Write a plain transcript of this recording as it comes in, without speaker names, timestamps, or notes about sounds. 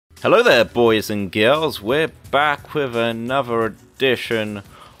Hello there, boys and girls. We're back with another edition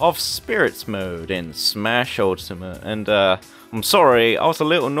of Spirits Mode in Smash Ultimate. And I'm sorry, I was a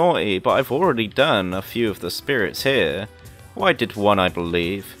little naughty, but I've already done a few of the spirits here. Well, I did one, I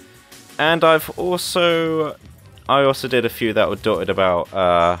believe. And I also did a few that were dotted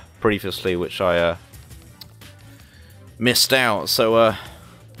about previously, which I missed out. So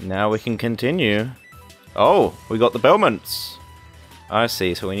now we can continue. Oh, we got the Belmonts. I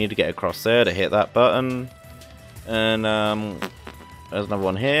see, so we need to get across there to hit that button. And there's another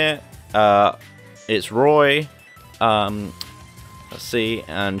one here. It's Roy. Let's see,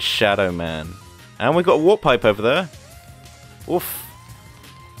 and Shadow Man. And we got a warp pipe over there. Oof.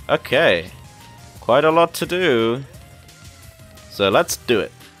 Okay. Quite a lot to do. So let's do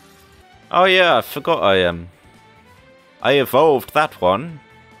it. Oh yeah, I forgot I evolved that one.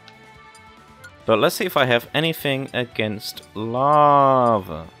 But let's see if I have anything against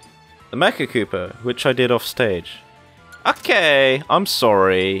lava. The Mecha Cooper, which I did off stage. Okay, I'm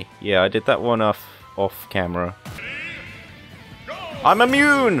sorry. Yeah, I did that one off camera. I'm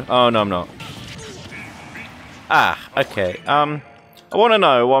immune! Oh, no, I'm not. Ah, okay. I want to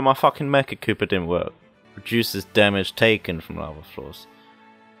know why my fucking Mecha Cooper didn't work. Reduces damage taken from lava floors.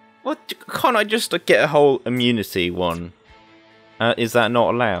 What? Can't I just get a whole immunity one? Is that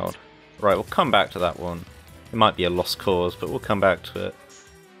not allowed? Right, we'll come back to that one. It might be a lost cause, but we'll come back to it.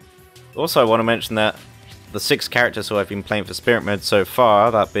 Also, I want to mention that the 6 characters who I've been playing for Spirit Mode so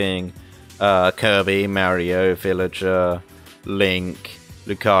far, that being Kirby, Mario, Villager, Link,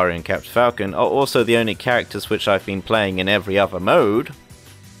 Lucario, and Captain Falcon, are also the only characters which I've been playing in every other mode,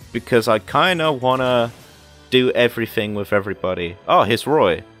 because I kind of want to do everything with everybody. Oh, here's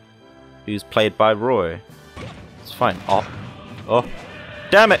Roy, who's played by Roy. It's fine. Oh,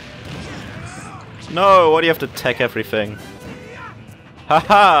 damn it! No, why do you have to tech everything?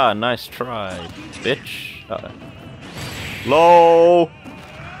 Haha, nice try, bitch. LOL!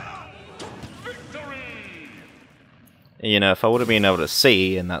 You know, if I would have been able to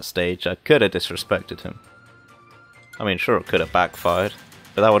see in that stage, I could have disrespected him. I mean, sure, it could have backfired,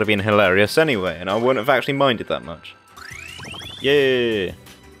 but that would have been hilarious anyway, and I wouldn't have actually minded that much. Yeah.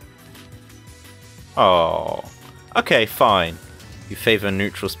 Oh. Okay, fine. You favour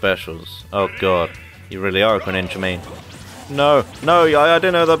neutral specials. Oh god, you really are a Greninja main. No, no, I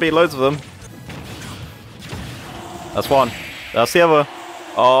didn't know there'd be loads of them. That's one. That's the other.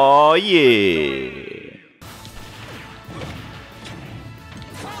 Oh yeah.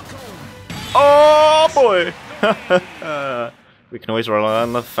 Oh boy. We can always rely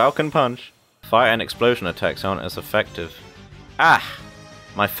on the Falcon Punch. Fire and explosion attacks aren't as effective. Ah!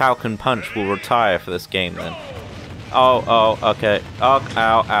 My Falcon Punch will retire for this game then. Oh, okay. Oh,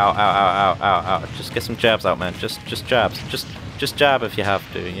 ow, ow, ow, ow, ow, ow, ow. Just get some jabs out, man. Just jabs. Just jab if you have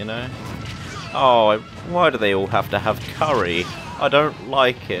to, you know? Oh, why do they all have to have curry? I don't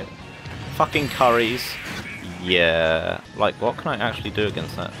like it. Fucking curries. Yeah. Like, what can I actually do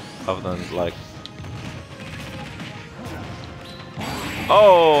against that? Other than, like...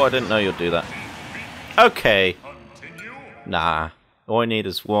 Oh, I didn't know you'd do that. Okay. Nah. All I need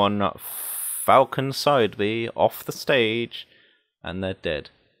is one Falcon side B off the stage, and they're dead.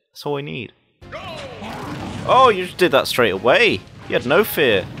 That's all I need. Oh, you just did that straight away. You had no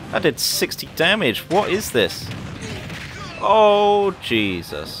fear. That did 60 damage. What is this? Oh,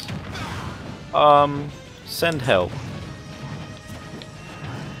 Jesus. Send help.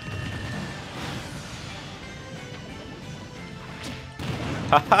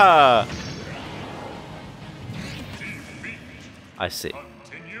 Haha! I see.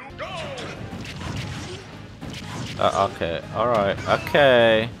 Okay, alright,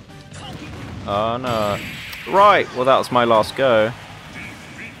 okay. Oh no. Right, well that was my last go.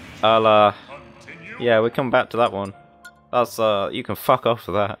 Yeah, we come back to that one. That's, you can fuck off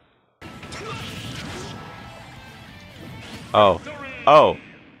for that. Oh. Oh.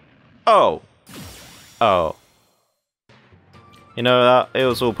 Oh. Oh. You know that, it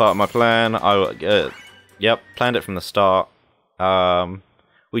was all part of my plan. Yep, planned it from the start.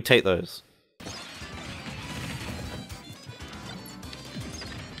 We take those.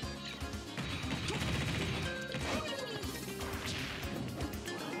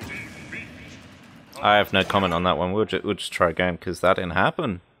 I have no comment on that one. We'll just try again because that didn't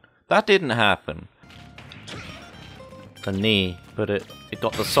happen. That didn't happen. The knee, but it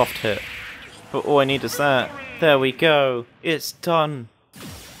got the soft hit. But all I need is that. There we go. It's done.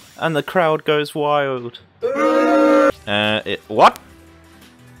 And the crowd goes wild. What?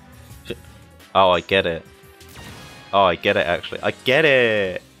 Oh, I get it. Oh, I get it actually. I get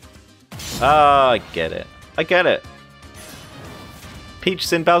it. Ah, I get it. I get it. Peach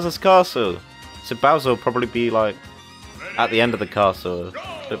is in Bowser's castle. So Bowser will probably be like at the end of the castle,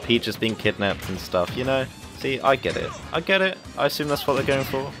 but Peach is being kidnapped and stuff, you know? See, I get it. I get it. I assume that's what they're going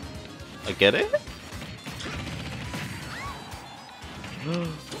for. I get it.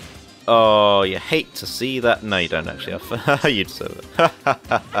 Oh, you hate to see that. No, you don't actually. You deserve it.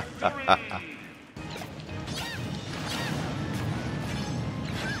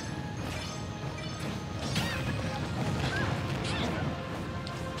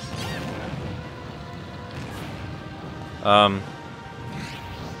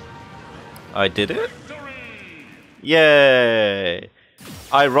 I did it? Yay!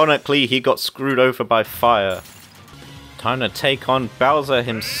 Ironically, he got screwed over by fire. Time to take on Bowser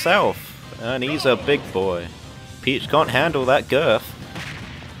himself, and he's a big boy. Peach can't handle that girth.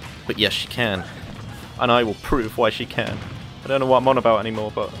 But yes, she can. And I will prove why she can. I don't know what I'm on about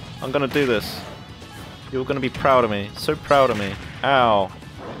anymore, but I'm gonna do this. You're gonna be proud of me. So proud of me. Ow.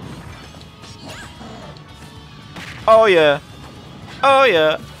 Oh yeah! Oh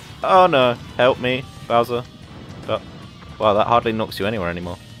yeah! Oh no! Help me, Bowser. But, wow, that hardly knocks you anywhere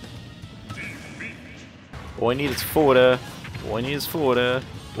anymore. All I need is forward air. All I need is forward air.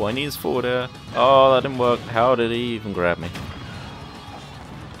 All I need is forward air. Oh, that didn't work. How did he even grab me?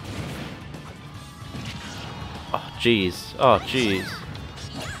 Oh, jeez. Oh, jeez.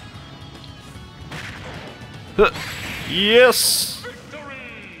 Yes!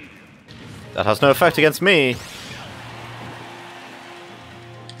 That has no effect against me.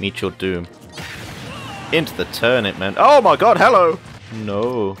 Meet your doom. Into the turnip, man. Oh my god, hello!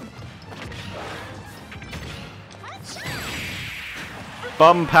 No.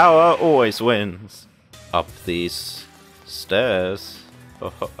 Bum power always wins. Up these stairs.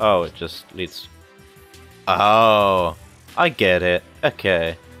 Oh, it just leads... Oh, I get it.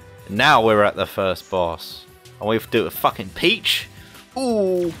 Okay. Now we're at the first boss. And we have to do it with fucking Peach?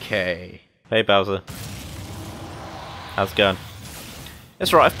 Okay. Hey, Bowser. How's it going?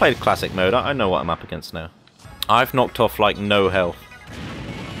 It's right, I've played classic mode. I know what I'm up against now. I've knocked off like no health.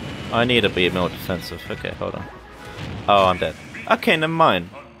 I need to be more defensive. Okay, hold on. Oh, I'm dead. Okay, never mind.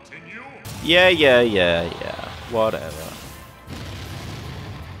 Yeah. Whatever.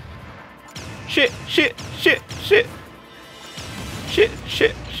 Shit.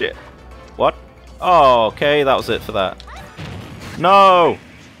 What? Oh, okay, that was it for that. No!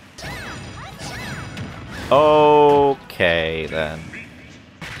 Okay, then.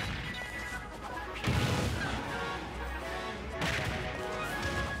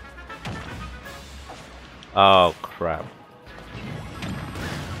 Oh, crap.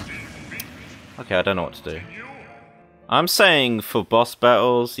 Okay, I don't know what to do. I'm saying for boss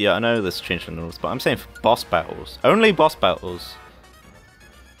battles, yeah, I know this changed the rules, but I'm saying for boss battles, only boss battles,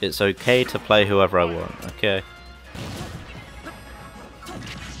 it's okay to play whoever I want, okay?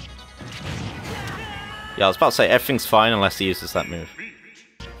 Yeah, I was about to say everything's fine unless he uses that move.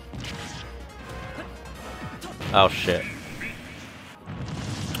 Oh shit.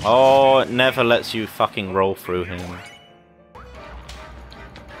 Oh, it never lets you fucking roll through him.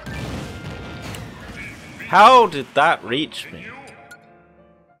 How did that reach me?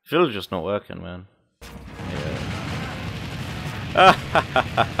 It's just not working, man. Yeah.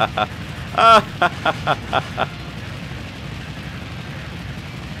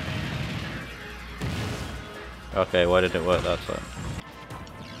 Okay, why did it work that time?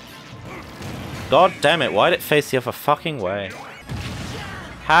 God damn it, why did it face the other fucking way?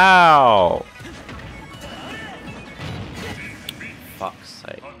 How? Fuck's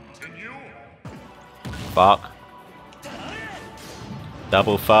sake. Fuck.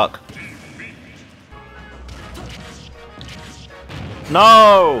 Double fuck.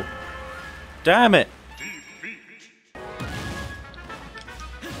 No! Damn it!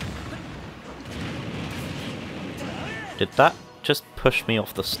 Did that just push me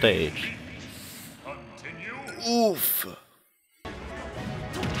off the stage? Oof!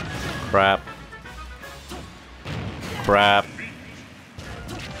 Crap. Crap.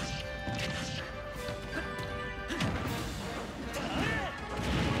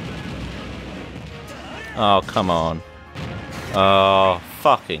 Oh, come on. Oh,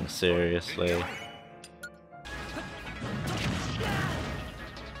 fucking seriously.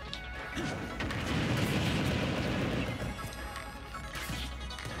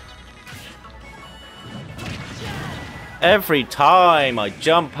 Every time I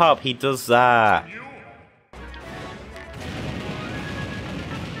jump up, he does that.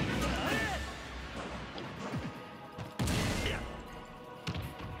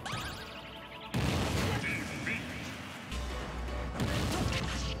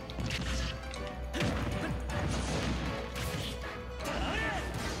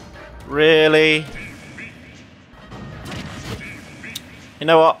 Really? You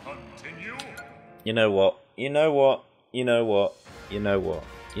know what? You know what? You know what? You know what? You know what?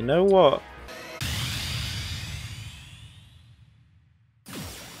 You know what?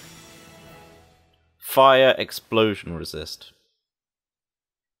 Fire explosion resist.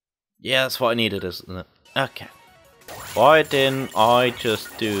 Yeah, that's what I needed, isn't it? Okay. Why didn't I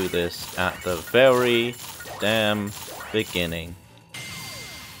just do this at the very damn beginning?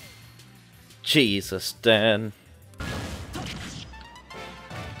 Jesus, Dan.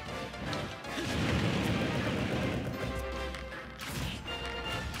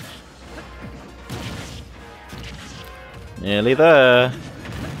 Nearly there.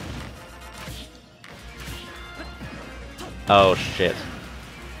 Oh shit.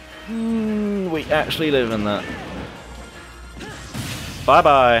 We actually live in that. Bye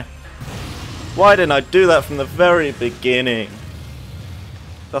bye. Why didn't I do that from the very beginning?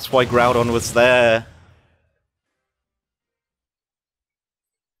 That's why Groudon was there.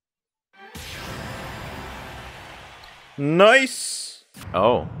 Nice!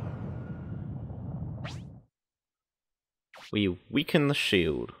 Oh. We weaken the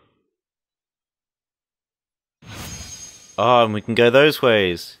shield. Oh, and we can go those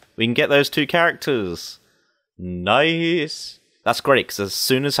ways. We can get those two characters. Nice. That's great, because as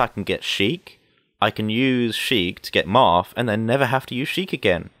soon as I can get Sheik, I can use Sheik to get Marth, and then never have to use Sheik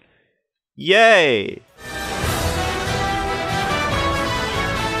again. Yay!